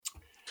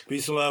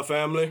Peace and love,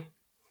 family.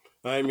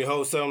 I am your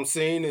host,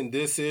 Scene, and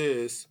this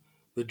is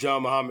the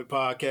John Muhammad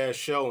Podcast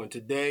Show. And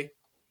today,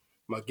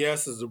 my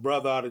guest is a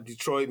brother out of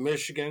Detroit,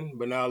 Michigan,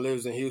 but now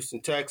lives in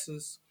Houston,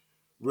 Texas.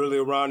 Really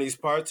around these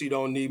parts, he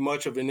don't need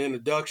much of an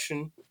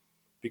introduction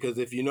because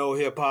if you know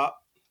hip hop,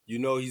 you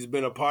know he's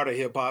been a part of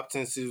hip hop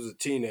since he was a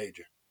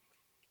teenager.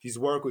 He's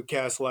worked with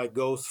cats like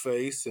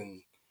Ghostface,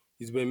 and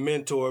he's been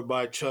mentored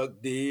by Chuck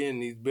D,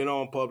 and he's been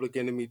on Public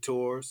Enemy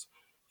tours.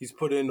 He's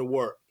put in the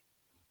work.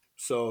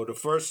 So the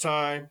first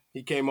time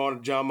he came on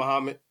to John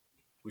Muhammad,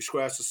 we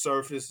scratched the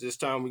surface. This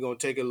time we're going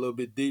to take it a little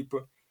bit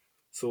deeper.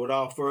 So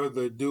without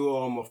further ado,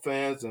 all my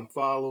fans and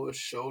followers,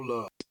 show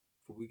love.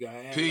 We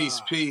got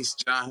Peace,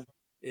 John.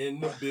 In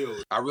the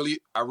building. I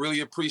really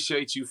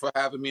appreciate you for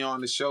having me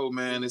on the show,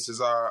 man. This is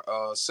our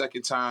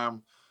second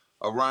time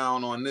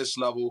around on this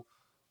level,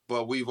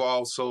 but we've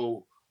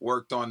also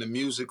worked on the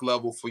music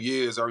level for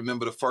years. I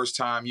remember the first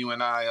time you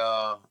and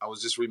I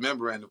was just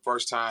remembering the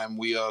first time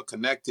we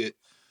connected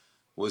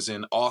was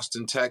in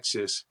Austin,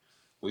 Texas.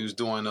 We was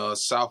doing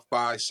South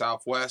by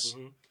Southwest,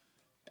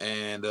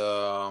 and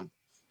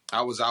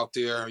I was out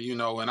there,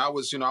 and I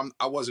was,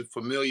 I wasn't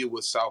familiar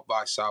with South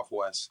by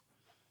Southwest,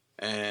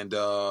 and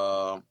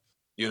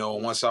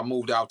once I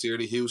moved out there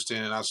to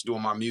Houston and I was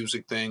doing my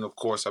music thing, of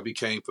course I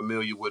became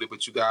familiar with it.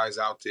 But you guys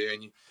out there,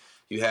 and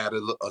you had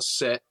a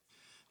set,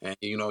 and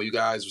you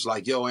guys was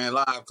like, "Yo, and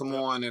live, come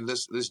on, and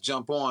let's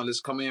jump on,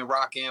 let's come in,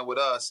 rock in with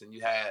us," and you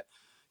had.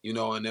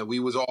 And then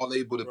we was all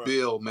able to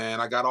build, man.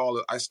 I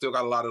still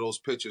got a lot of those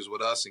pictures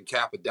with us and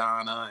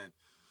Capadonna, and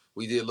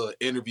we did little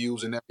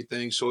interviews and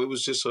everything. So it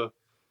was just a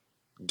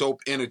dope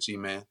energy,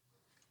 man.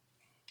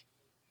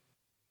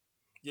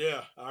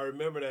 Yeah, I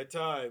remember that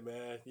time,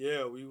 man.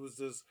 Yeah, we was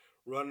just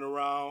running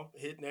around,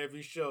 hitting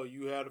every show.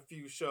 You had a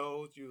few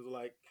shows. You was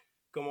like,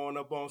 come on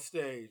up on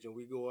stage, and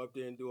we go up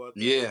there and do our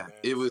thing, yeah, man.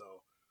 it was.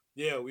 So,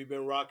 yeah, we've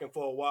been rocking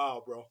for a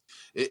while, bro.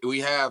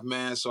 We have,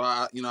 man. So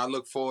I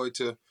look forward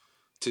to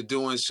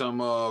doing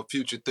some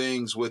future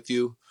things with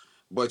you.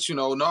 But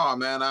no,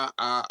 man,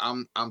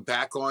 I'm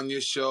back on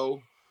your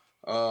show.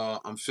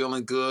 I'm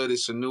feeling good.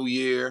 It's a new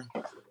year.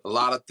 A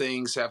lot of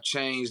things have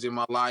changed in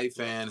my life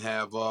and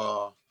have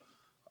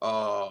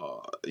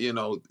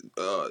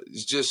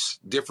it's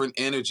just different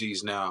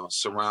energies now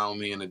surround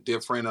me in the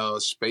different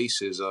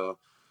spaces.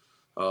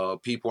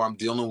 People I'm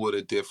dealing with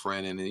are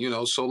different,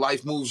 and so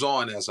life moves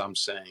on, as I'm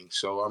saying.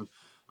 So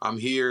I'm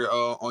here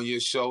on your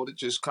show to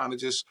just kind of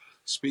just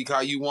speak how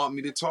you want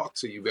me to talk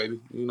to you, baby.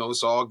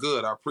 It's all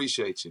good. I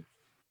appreciate you.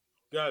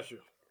 Got you.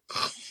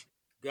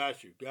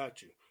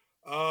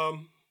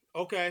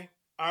 Okay.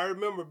 I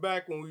remember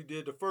back when we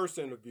did the first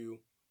interview,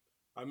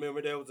 I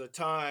remember there was a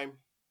time,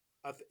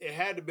 it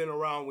had to have been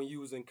around when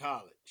you was in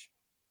college.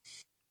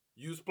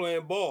 You was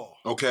playing ball.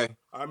 Okay.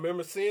 I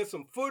remember seeing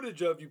some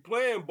footage of you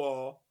playing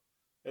ball,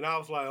 and I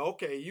was like,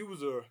 okay, you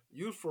was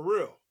for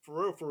real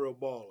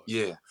baller.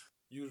 Yeah.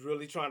 You was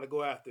really trying to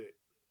go after it.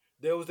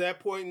 There was that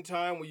point in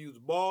time when you was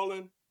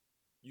balling,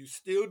 you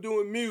still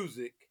doing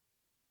music,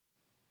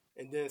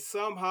 and then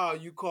somehow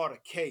you caught a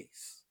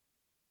case.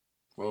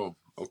 Oh,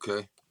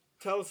 okay.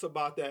 Tell us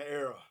about that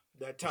era,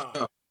 that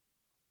time.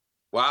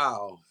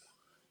 Wow.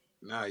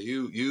 Now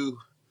you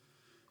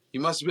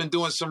must have been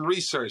doing some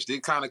research. They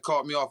kind of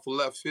caught me off of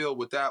left field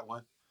with that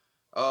one.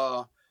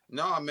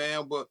 No,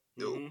 man, but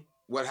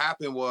what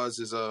happened was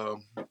I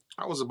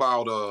was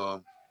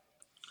about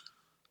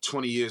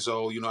 20 years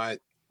old. I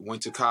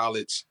went to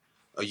college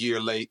a year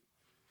late.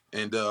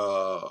 And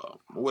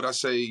what I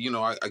say,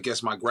 I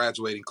guess my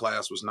graduating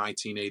class was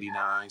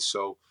 1989.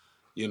 So,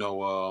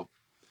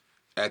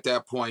 at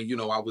that point,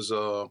 I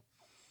was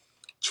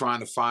trying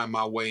to find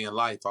my way in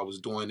life. I was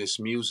doing this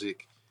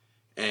music,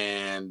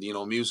 and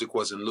music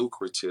wasn't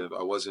lucrative.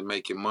 I wasn't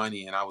making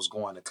money, and I was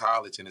going to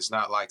college. And it's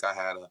not like I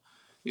had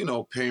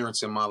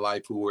parents in my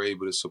life who were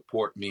able to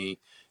support me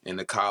in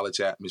the college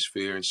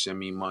atmosphere and send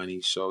me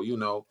money. So,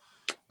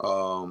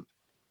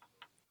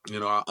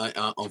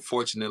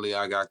 unfortunately,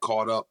 I got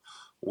caught up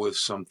with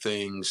some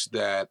things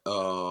that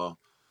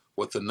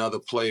with another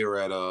player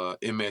at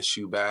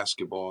MSU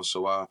basketball.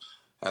 So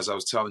as I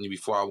was telling you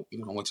before, I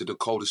went to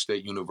Dakota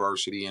State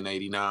University in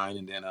 '89,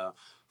 and then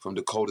from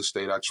Dakota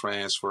State I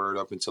transferred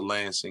up into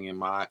Lansing, and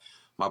my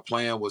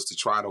plan was to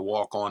try to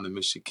walk on to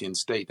Michigan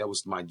State. That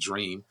was my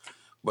dream,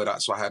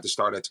 but so I had to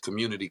start at the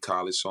community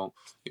college. So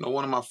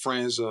one of my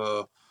friends,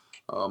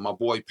 my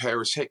boy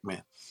Paris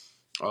Hickman.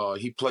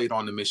 He played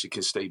on the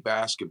Michigan State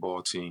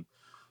basketball team.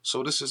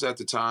 So this is at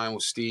the time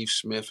when Steve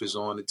Smith is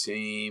on the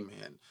team,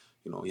 and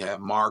you have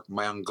Mark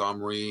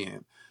Montgomery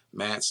and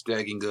Matt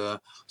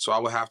Steginger. So I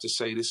would have to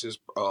say this is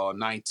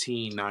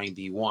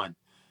 1991,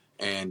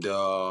 and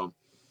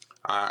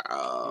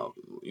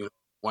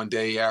one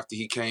day after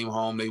he came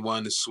home, they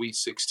won the Sweet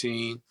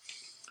 16.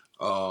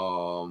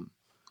 I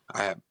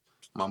had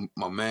my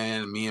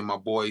man, me and my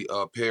boy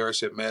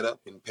Paris had met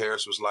up, and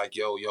Paris was like,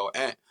 "Yo,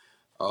 Aunt,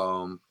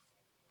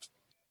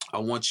 I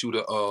want you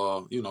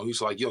to,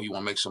 he's like, yo, you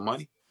want to make some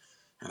money?"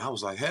 And I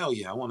was like, hell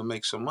yeah, I want to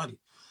make some money.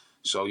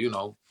 So,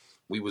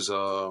 we was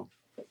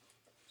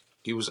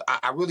He was.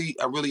 I really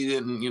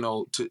didn't,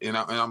 and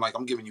I'm like,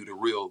 I'm giving you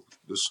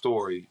the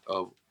story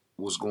of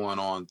what's going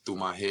on through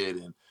my head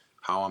and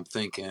how I'm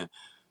thinking.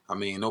 I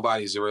mean,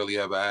 nobody's really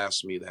ever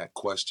asked me that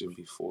question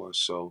before,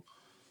 so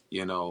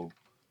I'm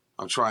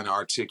trying to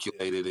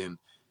articulate it and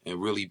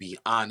really be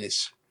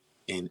honest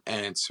in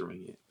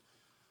answering it.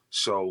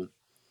 So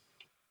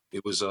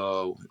it was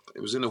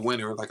in the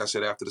winter, like I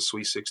said, after the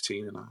Sweet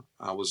 16, and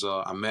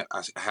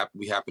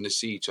we happened to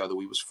see each other.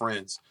 We was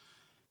friends.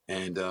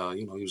 And,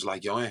 he was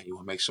like, yo, Ant, you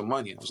want to make some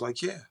money? I was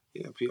like, yeah,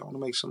 P, I want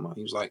to make some money.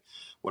 He was like,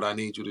 what I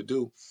need you to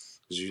do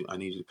is I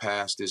need you to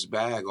pass this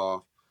bag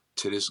off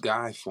to this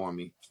guy for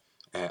me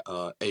at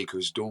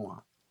Acres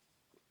Dorm.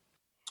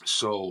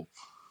 So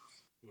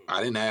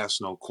I didn't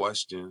ask no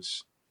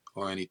questions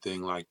or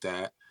anything like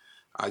that.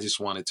 I just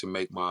wanted to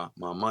make my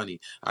money.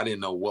 I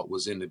didn't know what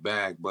was in the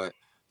bag, but,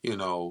 I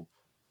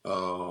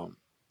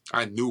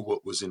knew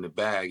what was in the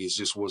bag. It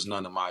just was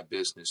none of my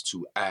business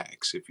to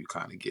ask, if you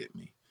kind of get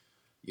me.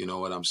 You know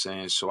what I'm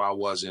saying? So I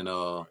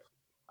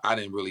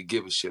didn't really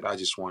give a shit. I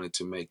just wanted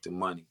to make the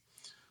money.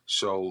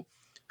 So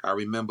I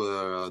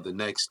remember the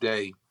next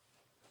day,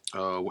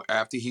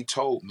 after he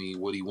told me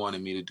what he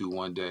wanted me to do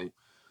one day,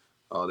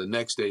 the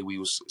next day we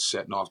was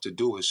setting off to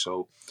do it.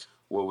 So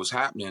what was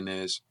happening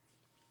is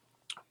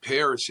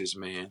Parrish's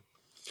man,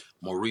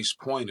 Maurice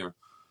Pointer,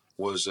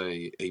 was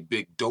a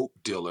big dope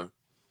dealer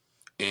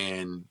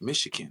in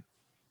Michigan.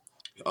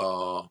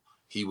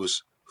 He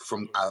was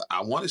from,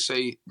 I want to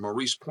say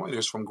Maurice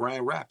Pointer's from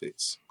Grand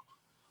Rapids.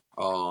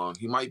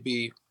 He might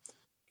be.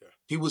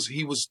 He was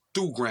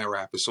through Grand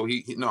Rapids, so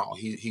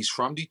he's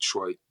from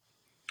Detroit,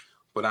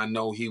 but I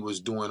know he was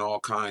doing all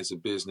kinds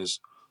of business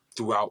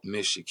throughout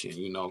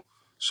Michigan.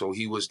 So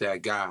he was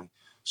that guy.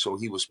 So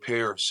he was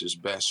Paris's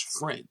best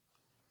friend.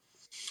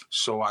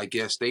 So I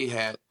guess they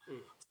had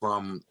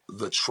from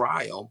the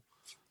trial,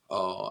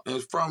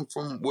 and from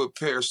what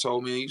Paris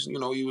told me,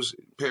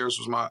 Paris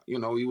was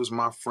he was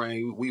my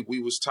friend. We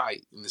was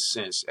tight in the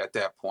sense at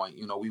that point.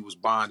 We was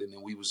bonding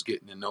and we was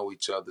getting to know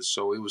each other.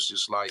 So it was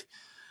just like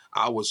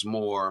I was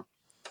more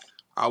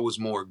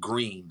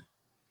green.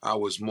 I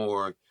was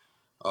more.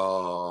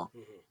 I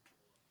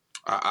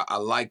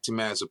liked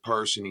him as a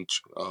person.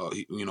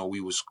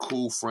 We was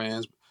cool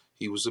friends.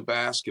 He was a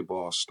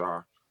basketball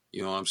star.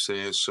 You know what I'm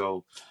saying?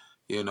 So,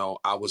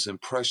 I was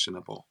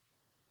impressionable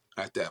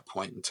at that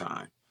point in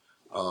time.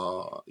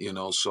 So,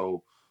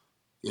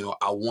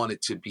 I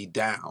wanted to be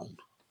down,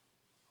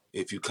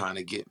 if you kind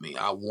of get me.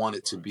 I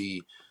wanted to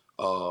be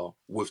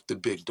with the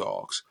big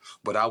dogs,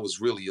 but I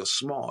was really a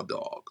small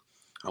dog.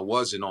 I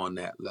wasn't on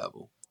that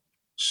level.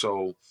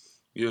 So,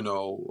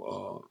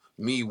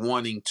 me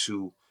wanting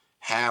to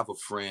have a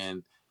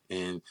friend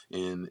and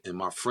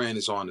my friend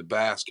is on the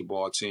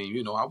basketball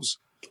team,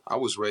 I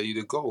was ready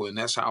to go. And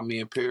that's how me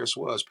and Paris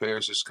was.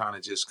 Paris just kind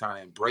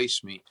of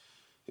embraced me.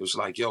 It was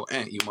like, yo,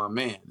 Ant, you my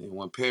man. And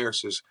when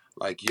Paris is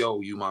like,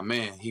 yo, you my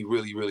man, he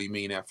really, really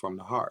mean that from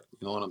the heart.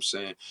 You know what I'm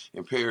saying?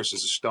 And Paris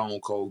is a stone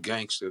cold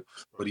gangster,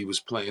 but he was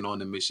playing on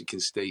the Michigan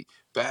State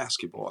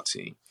basketball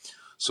team.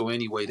 So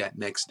anyway, that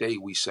next day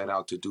we set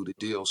out to do the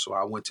deal. So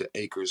I went to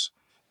Acres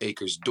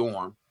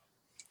Dorm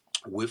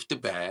with the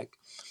bag.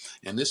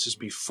 And this is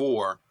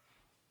before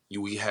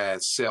we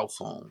had cell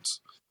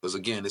phones. Because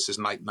again, this is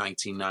like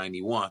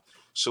 1991.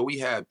 So we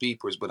had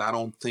beepers, but I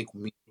don't think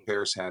me and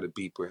Paris had a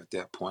beeper at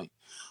that point.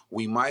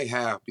 We might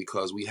have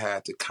because we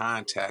had to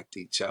contact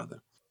each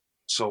other.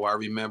 So I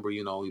remember,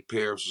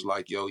 Paris was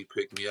like, yo, he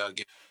picked me up,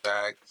 get the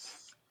bag,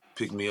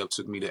 picked me up,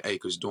 took me to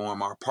Acres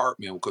Dorm. Our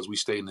apartment, because we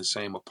stayed in the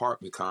same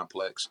apartment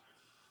complex,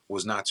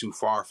 was not too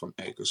far from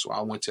Acres. So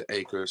I went to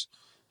Acres.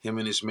 Him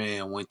and his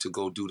man went to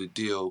go do the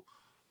deal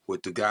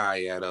with the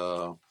guy at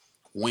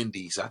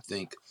Wendy's, I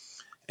think.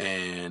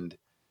 And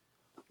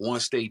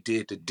once they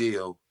did the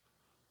deal,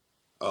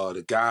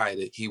 the guy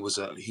that he was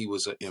an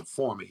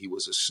informant, he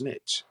was a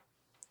snitch.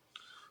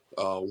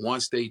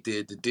 Once they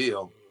did the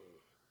deal,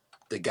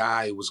 the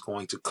guy was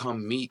going to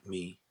come meet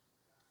me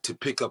to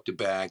pick up the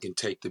bag and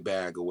take the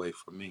bag away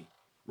from me,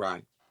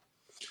 right?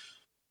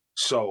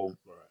 So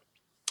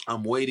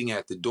I'm waiting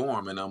at the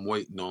dorm and I'm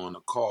waiting on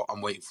a call.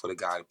 I'm waiting for the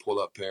guy to pull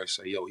up here and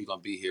say, yo, he's going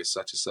to be here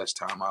such and such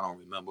time. I don't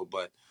remember.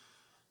 But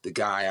the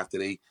guy, after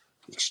they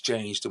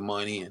exchange the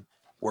money and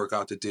work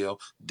out the deal,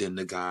 then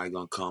the guy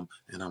going to come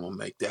and I'm going to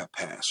make that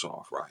pass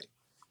off, right?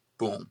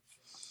 Boom.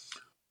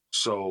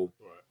 So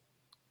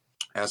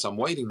as I'm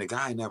waiting, the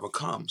guy never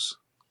comes.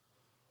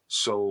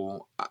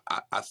 So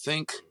I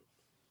think,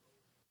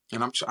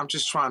 and I'm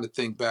just trying to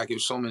think back.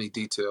 There's so many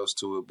details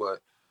to it, but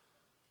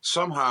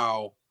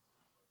somehow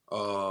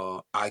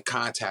I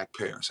contact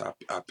Paris. I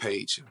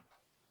page him,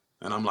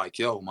 and I'm like,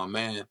 "Yo, my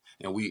man,"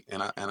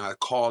 and I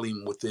call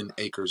him within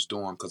Acres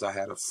Dorm because I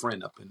had a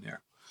friend up in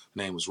there. Her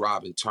name was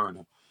Robin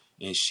Turner,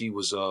 and she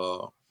was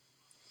my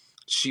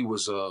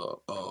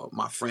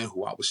friend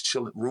who I was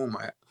chilling room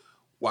at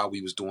while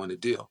we was doing the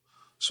deal.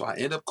 So I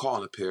end up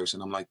calling Paris,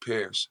 and I'm like,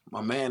 Paris,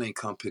 my man ain't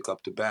come pick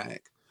up the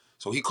bag.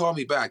 So he called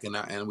me back,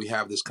 and we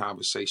have this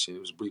conversation. It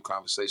was a brief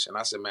conversation.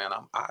 I said, man,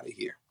 I'm out of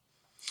here.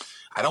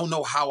 I don't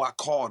know how I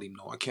called him,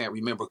 though. I can't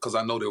remember because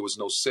I know there was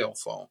no cell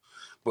phone.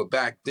 But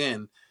back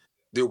then,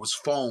 there was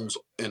phones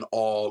in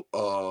all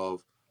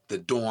of the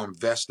dorm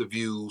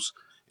vestibules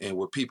and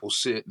where people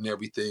sit and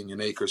everything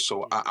in acres.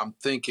 So I'm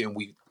thinking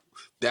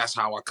that's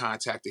how I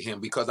contacted him,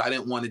 because I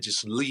didn't want to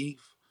just leave,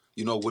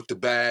 with the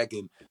bag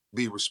and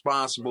be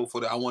responsible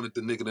for that. I wanted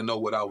the nigga to know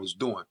what I was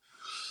doing.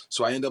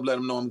 So I end up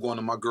letting him know I'm going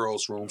to my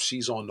girl's room.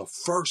 She's on the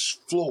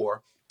first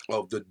floor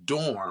of the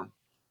dorm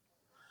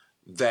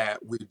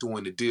that we're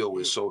doing the deal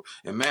with. So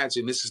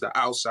imagine this is the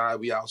outside,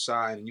 we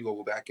outside, and you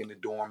go back in the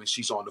dorm and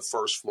she's on the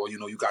first floor.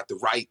 You got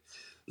the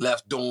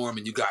left dorm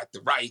and you got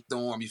the right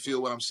dorm. You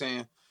feel what I'm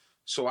saying?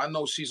 So I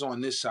know she's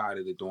on this side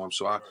of the dorm.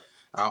 So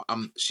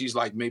she's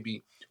like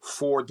maybe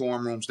 4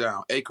 dorm rooms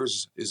down.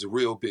 Acres is a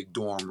real big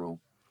dorm room.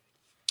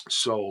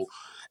 So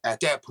at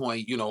that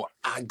point,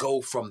 I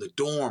go from the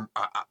dorm.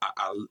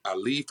 I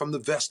leave from the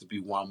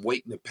vestibule while I'm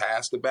waiting to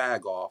pass the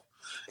bag off,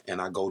 and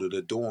I go to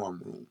the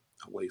dorm room.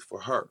 I wait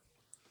for her.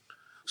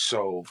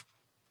 So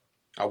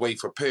I wait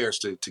for Paris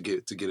to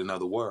get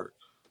another word.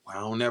 Well, I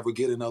don't ever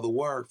get another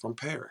word from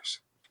Paris.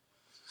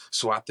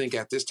 So I think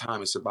at this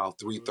time it's about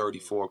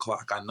 3:30, 4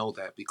 o'clock. I know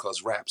that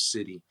because Rap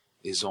City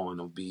is on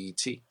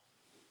BET.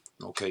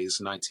 Okay, it's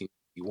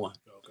 1981.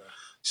 Okay.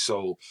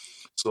 So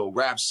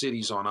Rap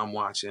City's on, I'm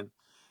watching,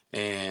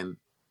 and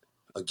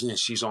again,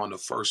 she's on the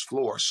first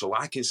floor, so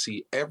I can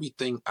see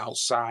everything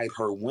outside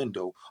her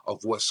window of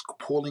what's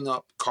pulling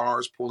up,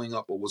 cars pulling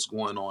up, or what's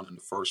going on in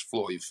the first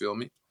floor. You feel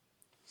me?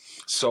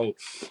 So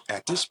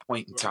at this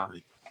point in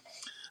time,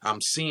 I'm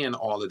seeing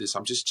all of this.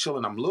 I'm just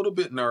chilling. I'm a little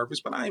bit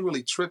nervous, but I ain't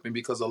really tripping,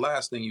 because the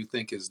last thing you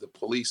think is the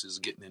police is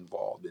getting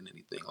involved in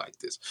anything like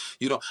this.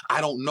 I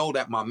don't know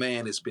that my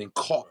man has been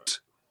caught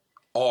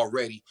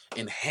already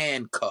and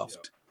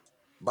handcuffed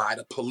by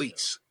the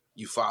police.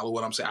 You follow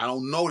what I'm saying? I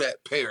don't know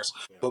that, Paris,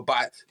 but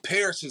by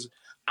Paris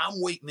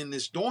I'm waiting in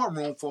this dorm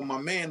room for my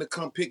man to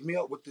come pick me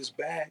up with this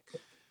bag,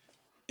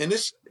 and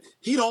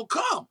he don't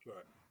come.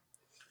 Right.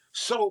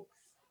 So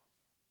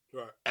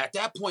at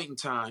that point in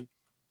time,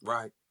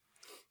 right,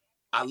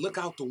 I look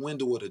out the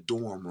window of the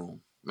dorm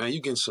room. Man,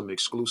 you getting some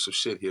exclusive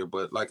shit here,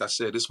 but like I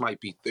said, this might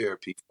be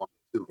therapy for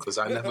me too, because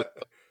I never,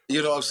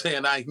 you know what I'm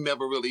saying? I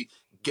never really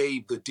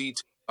gave the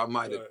details. I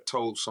might have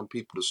told some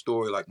people the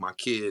story, like my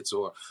kids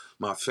or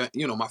my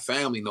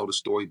family know the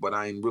story, but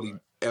I ain't really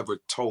ever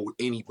told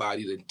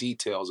anybody the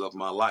details of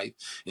my life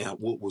and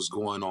what was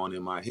going on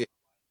in my head.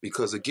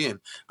 Because again,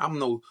 I'm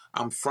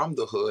from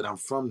the hood, I'm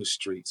from the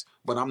streets,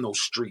 but I'm no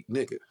street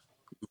nigga.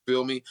 You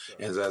feel me?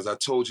 And as I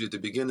told you at the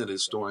beginning of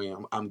this story,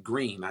 I'm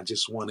green. I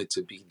just wanted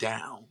to be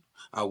down.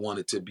 I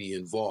wanted to be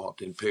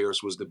involved. And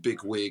Paris was the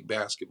big wig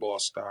basketball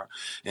star,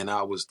 and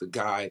I was the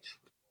guy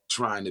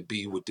trying to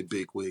be with the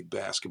big wig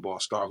basketball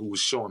star who was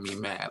showing me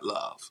mad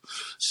love.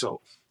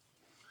 So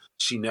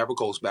she never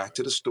goes back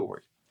to the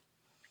story.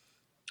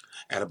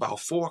 At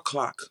about 4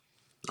 o'clock,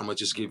 I'm going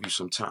to just give you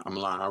some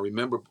timeline. I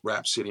remember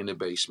Rap City in the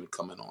Basement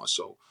coming on,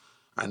 so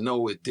I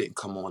know it didn't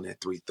come on at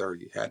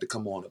 3:30. It had to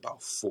come on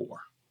about 4.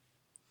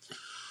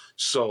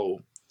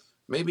 So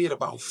maybe at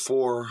about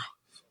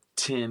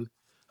 4:10,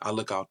 I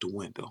look out the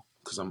window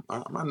because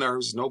my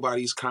nerves.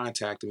 Nobody's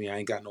contacting me. I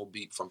ain't got no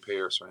beat from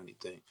Paris or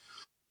anything.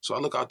 So I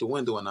look out the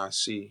window and I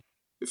see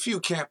a few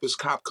campus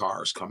cop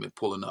cars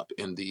pulling up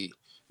in the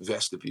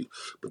vestibule.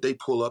 But they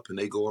pull up and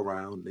they go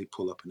around. They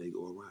pull up and they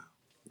go around.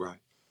 Right.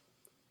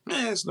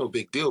 Man, it's no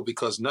big deal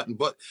because nothing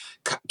but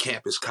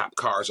campus cop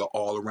cars are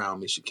all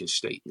around Michigan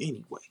State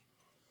anyway.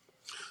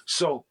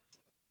 So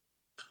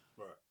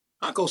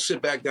I go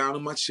sit back down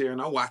in my chair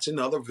and I watch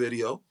another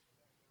video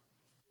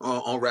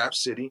on Rap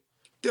City.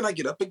 Then I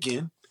get up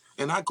again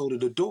and I go to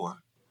the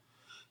door.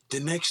 The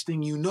next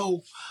thing you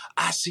know,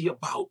 I see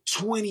about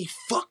 20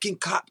 fucking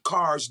cop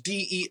cars,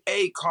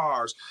 DEA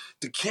cars,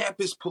 the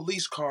campus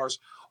police cars,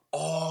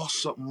 all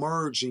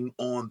submerging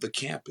on the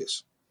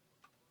campus.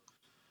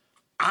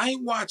 I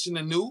ain't watching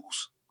the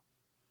news.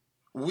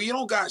 We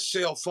don't got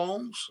cell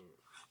phones.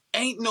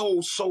 Ain't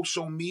no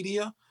social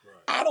media.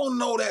 I don't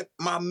know that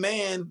my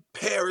man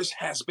Paris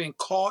has been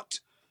caught,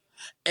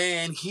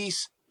 and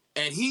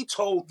he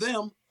told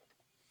them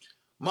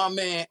my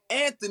man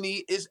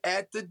Anthony is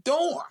at the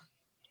dorm.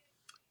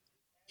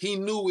 He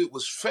knew it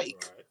was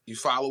fake. Right. You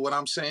follow what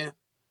I'm saying?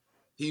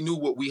 He knew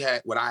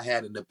what I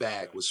had in the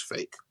bag was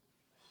fake.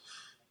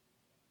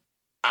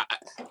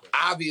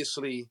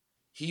 Obviously,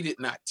 he did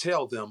not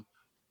tell them,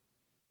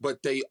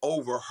 but they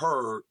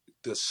overheard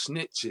the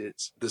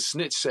snitches. The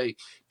snitch say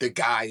the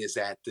guy is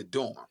at the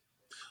dorm.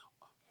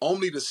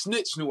 Only the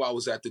snitch knew I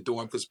was at the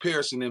dorm because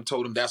Paris and them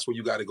told him that's where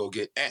you got to go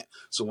get at.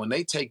 So when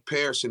they take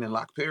Paris and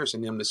lock Paris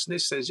and them, the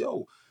snitch says,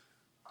 yo,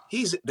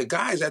 the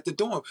guy's at the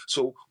dorm.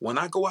 So when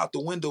I go out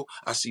the window,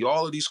 I see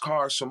all of these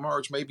cars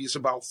submerged. Maybe it's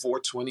about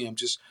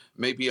 4:20.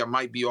 Maybe I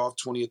might be off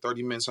 20 or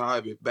 30 minutes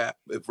high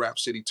if Rap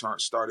City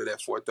started at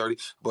 4:30.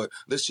 But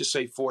let's just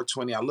say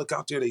 4:20. I look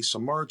out there, they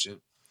submerging.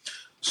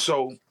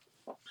 So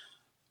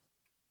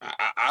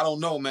I don't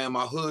know, man.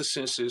 My hood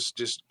senses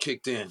just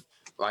kicked in.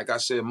 Like I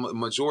said,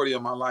 majority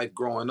of my life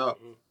growing up,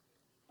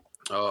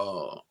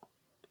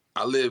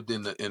 I lived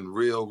in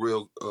real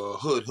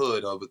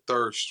hood of a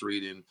 3rd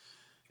Street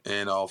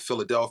in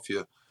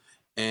Philadelphia,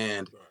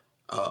 and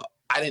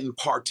I didn't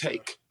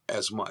partake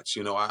as much.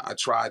 You know, I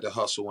tried to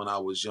hustle when I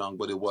was young,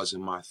 but it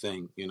wasn't my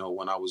thing, you know,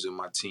 when I was in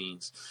my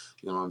teens.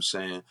 You know what I'm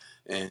saying?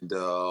 And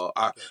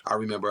I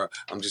remember,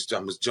 I'm just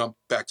jump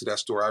back to that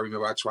story. I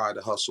remember I tried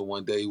to hustle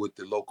one day with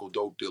the local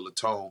dope dealer,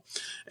 Tone,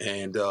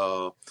 and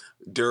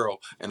Daryl.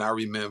 And I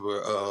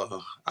remember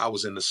I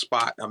was in the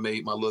spot. I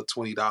made my little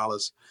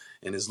 $20,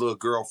 and his little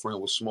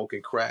girlfriend was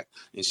smoking crack.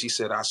 And she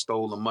said I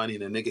stole the money,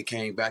 and the nigga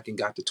came back and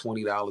got the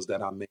 $20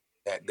 that I made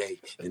that day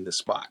in the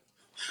spot.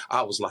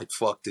 I was like,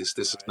 fuck this.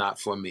 This is not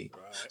for me.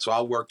 So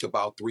I worked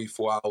about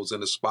 3-4 hours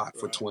in the spot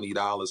for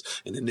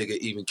 $20. And the nigga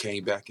even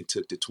came back and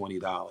took the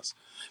 $20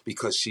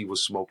 because she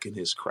was smoking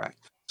his crack.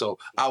 So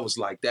I was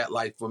like, that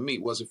life for me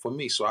wasn't for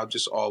me. So I've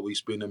just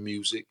always been in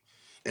music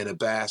and a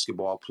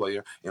basketball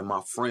player, and my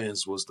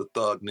friends was the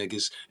thug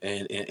niggas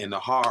and the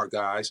hard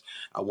guys.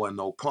 I wasn't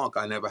no punk.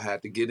 I never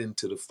had to get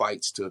into the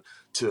fights to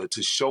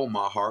show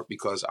my heart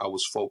because I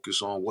was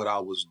focused on what I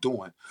was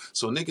doing.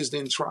 So niggas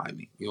didn't try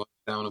me. You know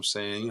what I'm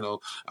saying? You know,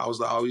 I was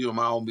like, you know,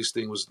 my only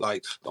thing was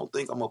like, don't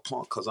think I'm a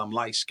punk because I'm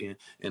light skinned,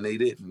 and they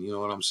didn't. You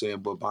know what I'm saying?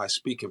 But by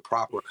speaking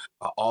proper,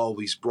 I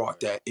always brought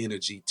that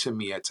energy to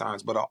me at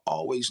times, but I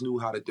always knew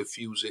how to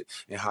diffuse it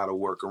and how to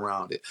work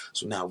around it.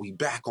 So now we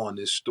back on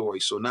this story.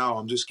 So now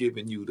I'm just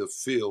giving you the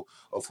feel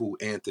of who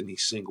Anthony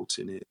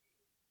Singleton is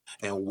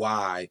and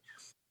why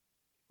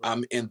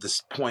I'm in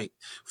this point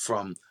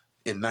from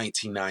in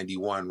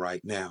 1991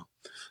 right now.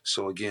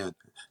 So again,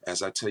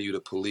 as I tell you,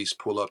 the police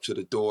pull up to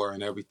the door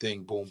and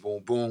everything, boom,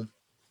 boom, boom.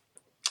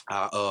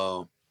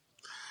 I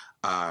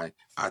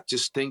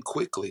just think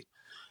quickly.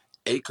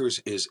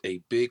 Acres is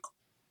a big,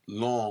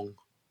 long,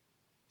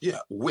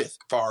 width,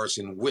 far as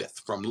in width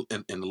from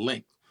in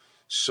length.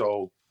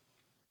 So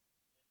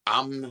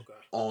I'm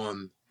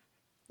on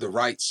the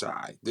right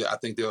side. I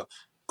think they'll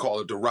call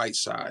it the right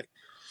side.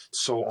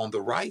 So on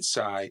the right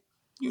side,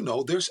 you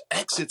know, there's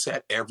exits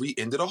at every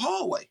end of the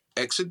hallway,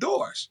 exit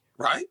doors,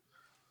 right?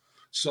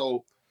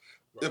 So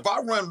if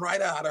I run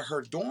right out of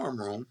her dorm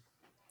room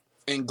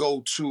and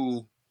go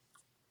to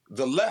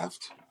the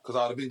left, because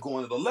I'd have been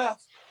going to the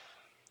left,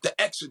 the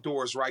exit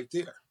door is right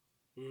there.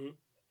 Mm-hmm.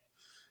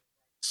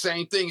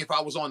 Same thing if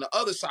I was on the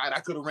other side, I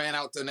could have ran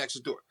out the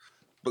exit door.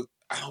 But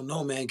I don't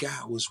know, man.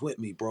 God was with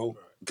me, bro.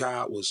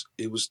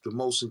 It was the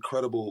most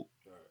incredible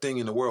thing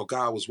in the world.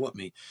 God was with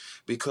me.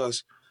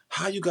 Because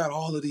how you got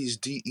all of these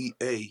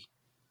DEA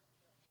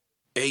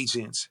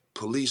agents,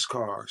 police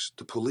cars,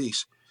 the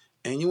police,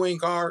 and you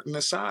ain't guarding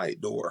the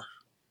side door?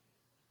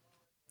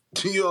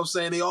 You know what I'm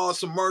saying? They all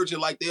submerging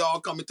like they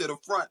all coming to the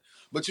front.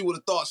 But you would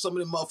have thought some of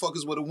them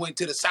motherfuckers would have went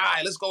to the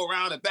side. Let's go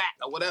around the back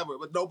or whatever.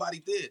 But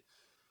nobody did.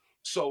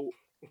 So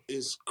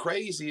as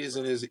crazy as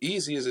and as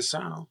easy as it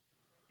sounds,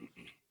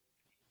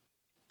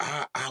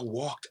 I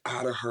walked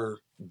out of her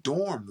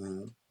dorm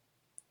room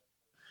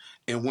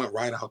and went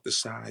right out the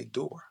side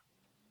door.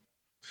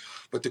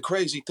 But the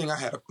crazy thing, I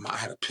had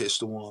a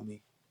pistol on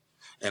me,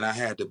 and I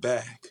had the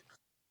bag.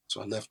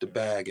 So I left the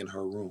bag in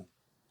her room,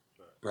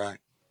 right?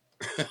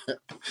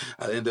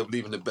 I ended up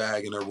leaving the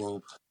bag in her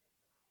room.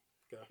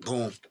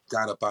 Boom,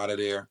 got up out of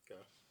there.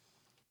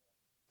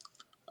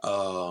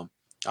 I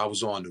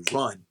was on the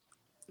run,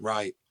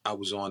 right? I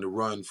was on the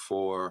run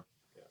for,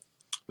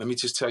 let me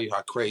just tell you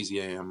how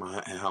crazy I am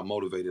and how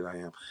motivated I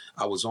am.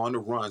 I was on the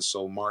run,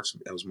 so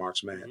that was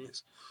March Madness.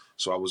 Mm-hmm.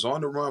 So I was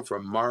on the run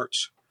from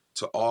March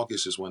to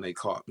August is when they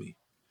caught me.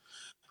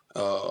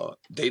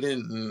 They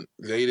didn't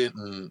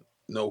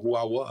know who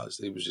I was.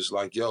 They was just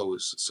like, yo,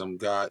 it's some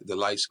guy, the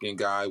light-skinned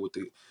guy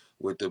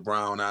with the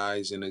brown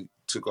eyes, and they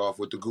took off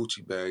with the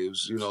Gucci bag. It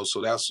was, you know,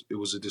 so it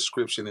was a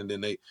description, and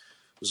then it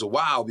was a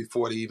while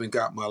before they even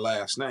got my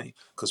last name,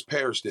 because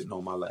Parrish didn't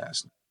know my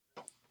last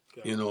name.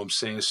 Okay. You know what I'm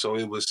saying? So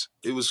it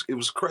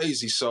was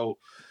crazy. So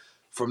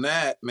from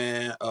that,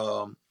 man,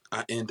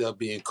 I ended up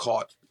being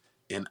caught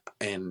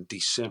in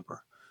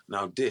December.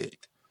 Now,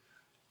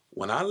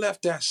 when I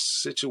left that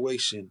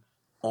situation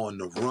on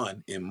the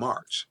run in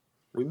March,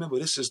 remember,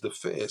 this is the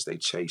feds. They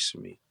chased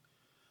me.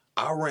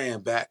 I ran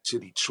back to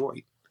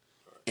Detroit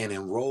and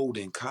enrolled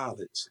in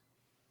college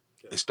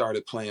and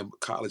started playing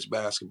college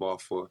basketball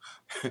for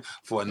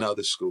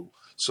another school.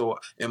 So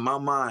in my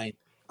mind,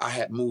 I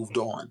had moved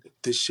on.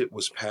 This shit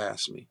was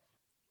past me.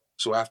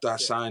 So after I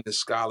signed the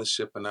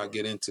scholarship and I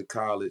get into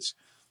college,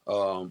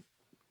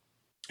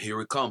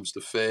 here it comes. The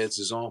feds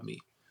is on me.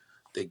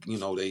 They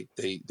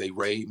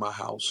raid my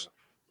house.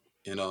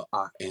 And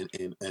what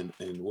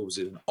was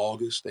it, in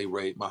August? They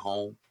raid my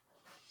home.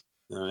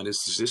 And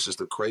this is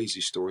the crazy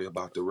story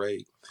about the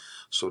raid.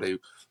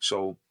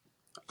 So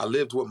I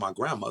lived with my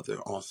grandmother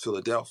on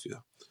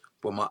Philadelphia,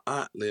 but my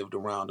aunt lived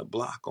around the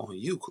block on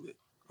Euclid,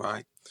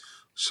 right?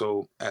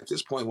 So at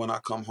this point, when I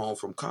come home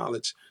from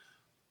college,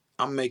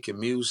 I'm making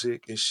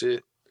music and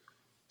shit.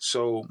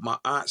 So my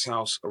aunt's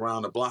house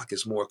around the block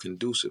is more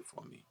conducive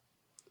for me.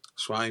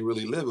 So I ain't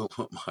really living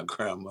with my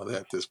grandmother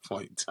at this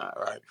point in time,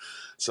 right?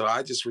 So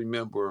I just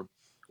remember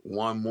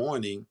one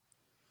morning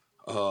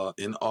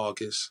in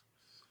August,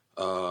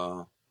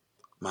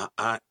 My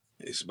aunt,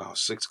 it's about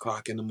 6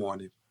 o'clock in the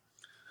morning.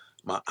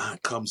 My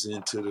aunt comes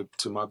into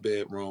my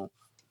bedroom,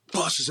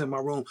 busts in my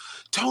room.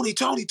 Tony,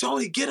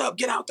 get up,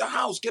 get out the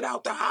house, get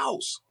out the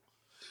house.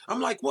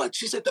 I'm like, what?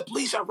 She said, the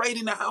police are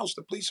raiding the house.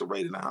 The police are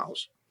raiding the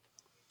house.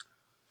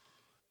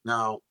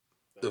 Now,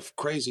 the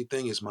crazy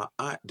thing is my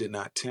aunt did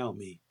not tell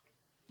me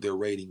they're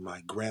raiding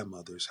my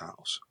grandmother's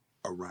house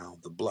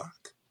around the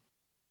block.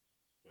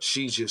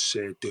 She just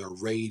said they're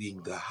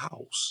raiding the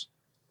house.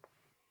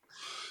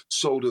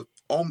 So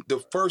the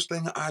first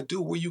thing I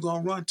do, where you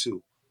gonna run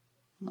to?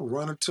 I'm gonna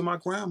run to my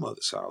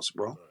grandmother's house,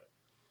 bro.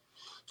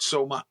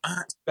 So my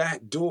aunt's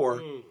back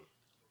door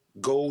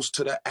goes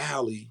to the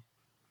alley,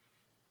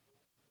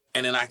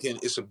 and then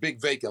it's a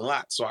big vacant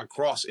lot, so I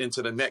cross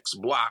into the next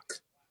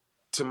block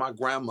to my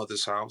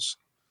grandmother's house.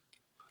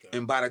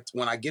 And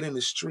when I get in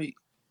the street,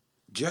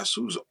 guess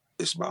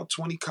it's about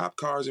 20 cop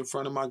cars in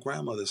front of my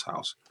grandmother's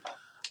house.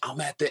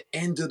 I'm at the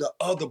end of the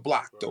other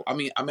block, though. I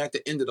mean, I'm at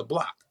the end of the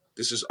block.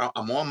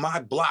 I'm on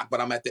my block,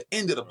 but I'm at the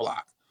end of the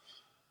block.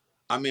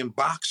 I'm in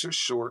boxer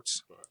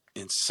shorts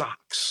and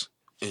socks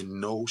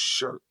and no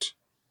shirt.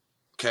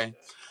 Okay?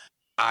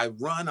 I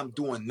run, I'm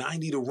doing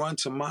 90 to run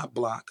to my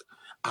block.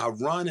 I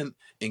run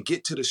and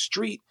get to the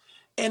street,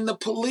 and the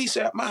police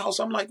at my house.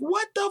 I'm like,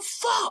 what the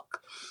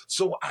fuck?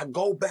 So I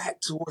go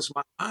back towards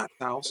my aunt's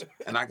house,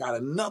 and I got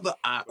another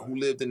aunt who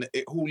lived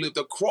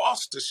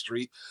across the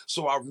street.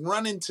 So I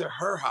run into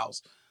her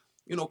house,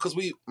 because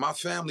my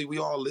family, we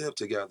all live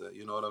together.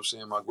 You know what I'm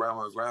saying? My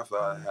grandma and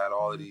grandfather had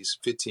all of these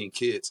 15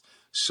 kids.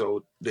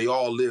 So we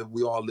all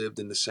lived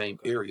in the same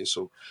area.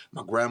 So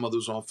my grandmother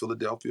was on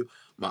Philadelphia.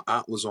 My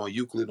aunt was on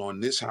Euclid on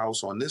this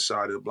house on this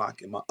side of the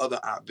block. And my other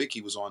aunt, Vicky,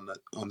 was on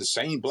the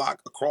same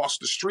block across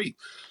the street.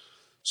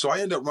 So I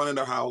end up running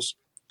her house.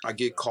 I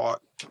get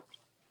caught.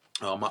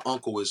 My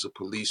uncle is a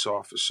police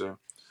officer.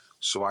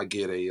 So I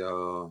get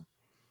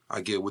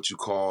what you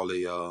call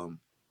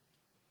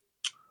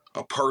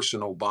a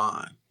personal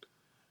bond.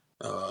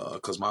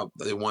 Because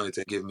they wanted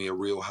to give me a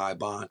real high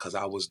bond because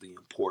I was the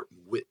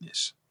important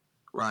witness,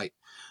 right?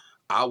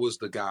 I was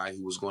the guy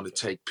who was going to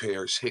take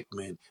Paris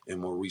Hickman and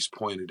Maurice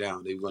Pointer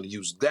down. They were going to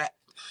use that.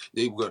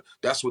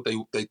 That's what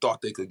they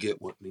thought they could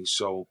get with me.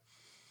 So,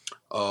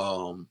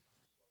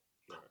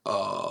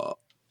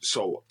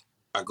 so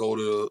I go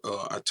to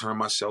I turn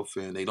myself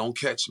in. They don't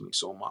catch me.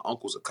 So my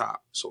uncle's a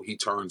cop, so he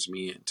turns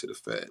me in to the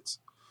feds.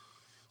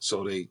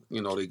 So they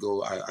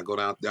go. I go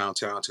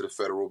downtown to the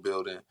federal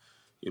building.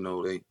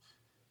 They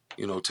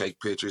take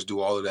pictures,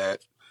 do all of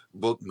that,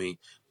 book me,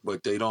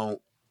 but they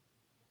don't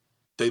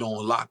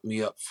lock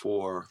me up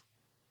for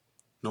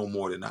no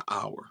more than an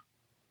hour,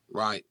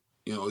 right?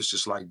 It's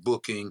just like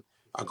booking.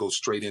 I go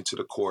straight into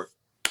the court,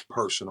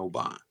 personal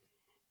bond,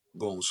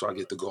 boom. So I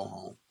get to go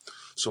home.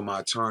 So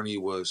my attorney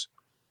was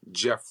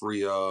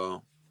Jeffrey. He's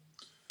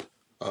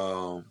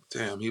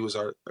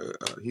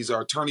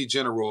our attorney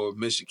general of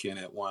Michigan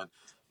at one.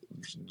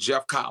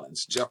 Jeffrey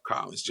Collins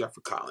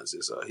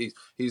is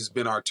he's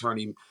been our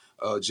attorney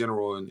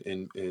general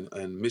in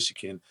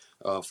Michigan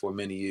for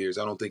many years.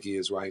 I don't think he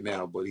is right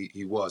now, but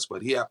he was.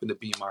 But he happened to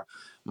be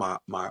my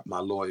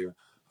lawyer.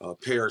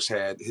 Paris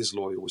had his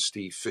lawyer was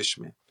Steve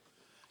Fishman,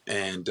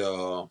 and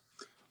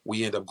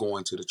we end up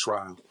going to the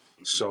trial.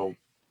 So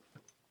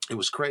it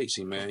was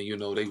crazy, man.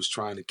 They was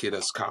trying to get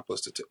us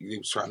they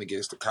was trying to get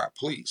us to cop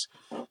pleas.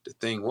 The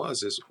thing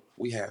is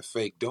we had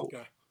fake dope,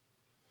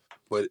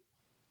 but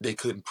they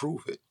couldn't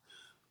prove it.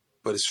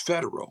 But it's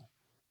federal.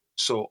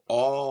 So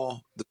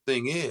all the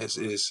thing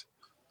is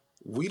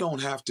we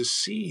don't have to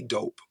see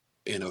dope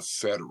in the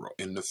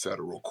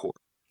federal court.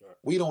 Right.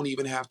 We don't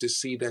even have to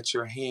see that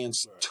your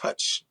hands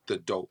touch the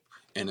dope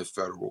in the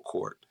federal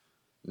court.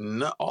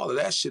 All of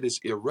that shit is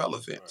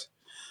irrelevant. Right.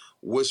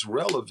 What's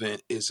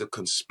relevant is a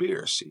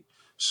conspiracy.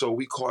 So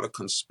we caught a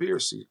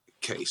conspiracy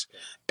case.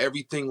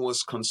 Everything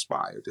was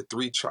conspired. The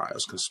 3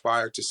 trials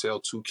conspired to sell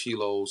 2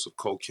 kilos of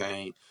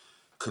cocaine,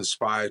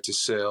 conspired to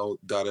sell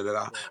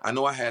da-da-da-da. I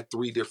know I had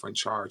 3 different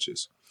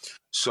charges.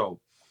 So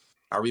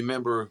I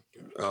remember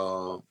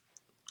my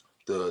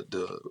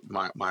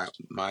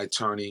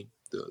attorney,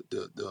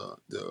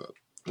 the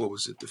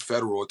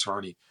federal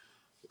attorney,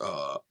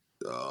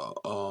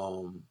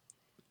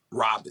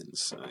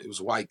 Robbins. It was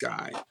a white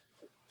guy,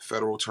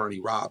 federal attorney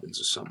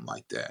Robbins or something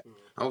like that.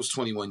 I was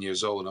 21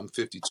 years old. I'm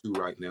 52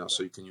 right now,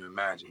 so can you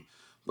imagine?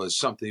 But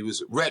he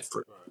was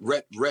Redford,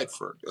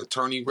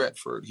 Attorney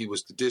Redford. He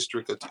was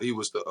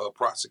the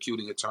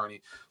prosecuting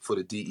attorney for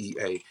the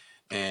DEA.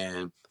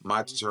 And my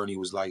attorney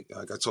was like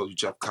I told you,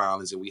 Jeff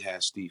Collins, and we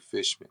had Steve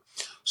Fishman.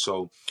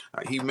 So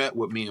he met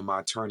with me and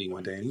my attorney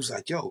one day, and he was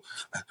like, yo,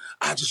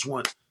 I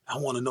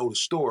want to know the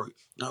story.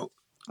 Now,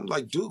 I'm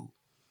like, dude,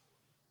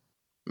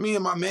 me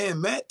and my man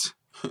met.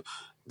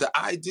 The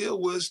idea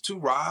was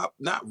to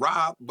not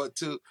rob, but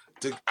to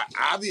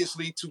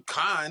obviously to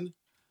con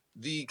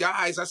the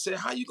guys. I said,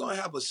 how you going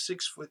to have a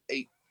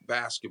 6'8"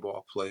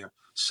 basketball player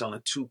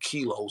selling 2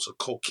 kilos of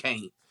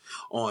cocaine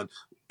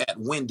at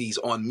Wendy's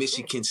on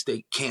Michigan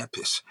State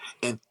campus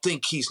and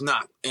think he's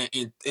not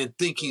and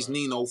think he's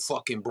Nino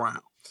fucking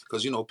Brown?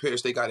 Because, you know,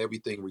 Paris, they got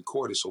everything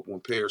recorded. So when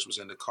Paris was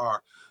in the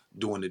car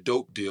doing the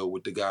dope deal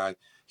with the guy,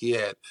 he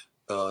had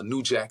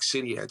New Jack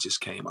City had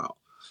just came out.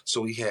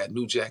 So he had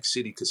New Jack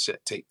City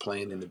cassette tape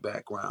playing in the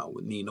background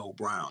with Nino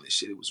Brown and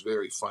shit. It was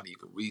very funny. You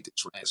can read the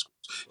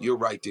transcripts. You're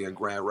right there in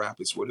Grand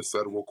Rapids where the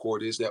federal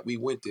court is that we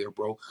went there,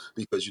 bro.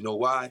 Because you know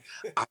why?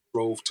 I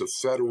drove to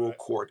federal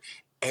court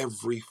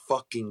every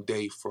fucking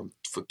day for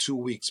 2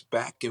 weeks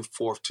back and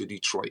forth to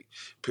Detroit.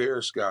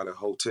 Paris got a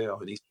hotel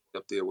and he's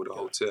up there with a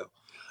hotel.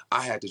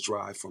 I had to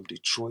drive from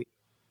Detroit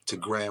to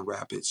Grand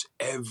Rapids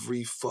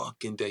every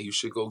fucking day. You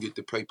should go get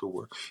the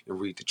paperwork and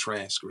read the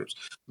transcripts.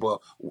 But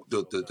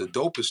the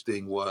dopest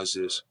thing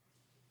is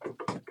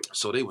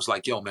so they was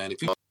like, yo, man,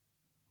 if you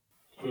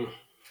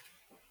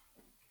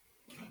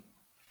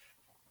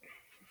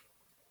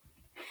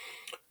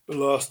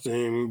Lost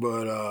him,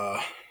 but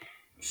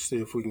see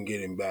if we can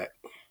get him back.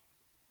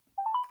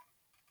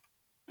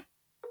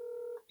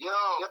 Yo.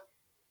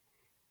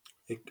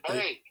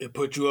 It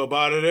put you up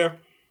out of there?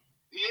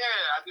 Yeah,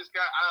 I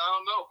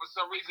don't know. For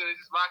some reason, it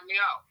just locked me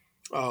out.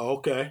 Oh,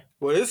 okay.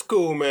 Well, it's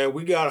cool, man.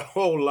 We got a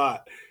whole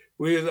lot.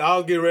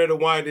 I'll get ready to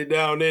wind it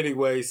down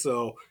anyway,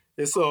 so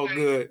it's all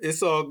good.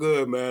 It's all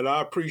good, man.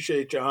 I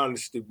appreciate your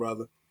honesty,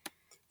 brother.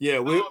 Yeah,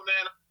 man.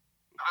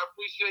 I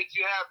appreciate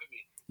you having me.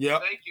 Yeah.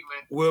 Thank you,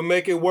 man. We'll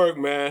make it work,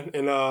 man.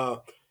 And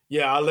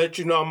yeah, I'll let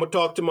you know. I'm gonna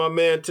talk to my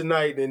man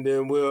tonight, and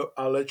then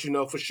I'll let you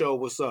know for sure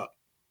what's up.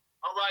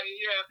 All right,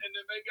 yeah, and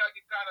then maybe I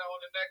can kind of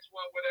on the next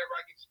one, whatever,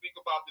 I can speak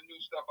about the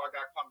new stuff I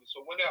got coming.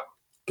 So whenever.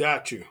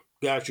 Got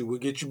you. We'll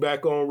get you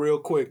back on real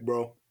quick,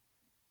 bro.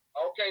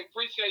 Okay,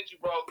 appreciate you,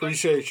 bro.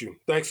 Appreciate you.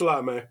 Thanks a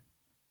lot, man.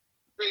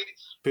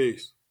 Peace.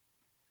 Peace.